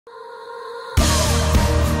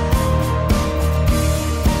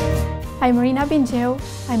I'm Rina Binxhiu.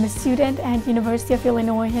 I'm a student at University of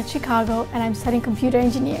Illinois at Chicago, and I'm studying computer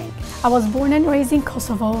engineering. I was born and raised in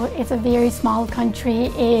Kosovo. It's a very small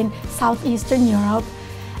country in southeastern Europe.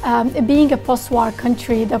 Being a post-war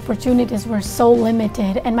country, the opportunities were so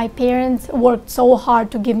limited, and my parents worked so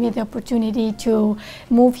hard to give me the opportunity to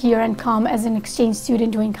move here and come as an exchange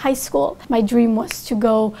student during high school. My dream was to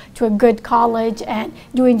go to a good college and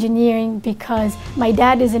do engineering because my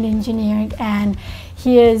dad is in engineering, and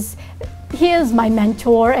he is my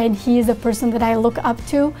mentor, and he is a person that I look up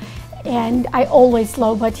to, and I always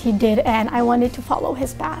love what he did, and I wanted to follow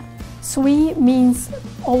his path. SWE means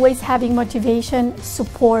always having motivation,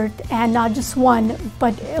 support, and not just one,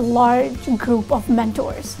 but a large group of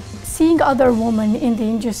mentors. Seeing other women in the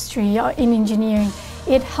industry, in engineering,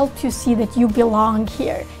 it helps you see that you belong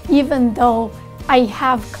here. Even though I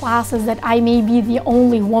have classes that I may be the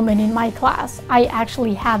only woman in my class, I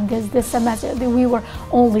actually had this semester that we were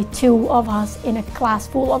only 2 of us in a class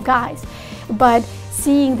full of guys. But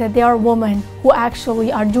seeing that there are women who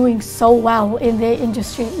actually are doing so well in the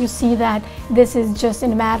industry, you see that this is just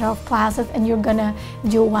in a matter of classes and you're gonna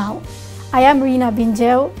do well. I am Rina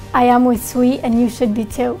Binxhiu. I am with SWE, and you should be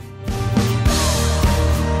too.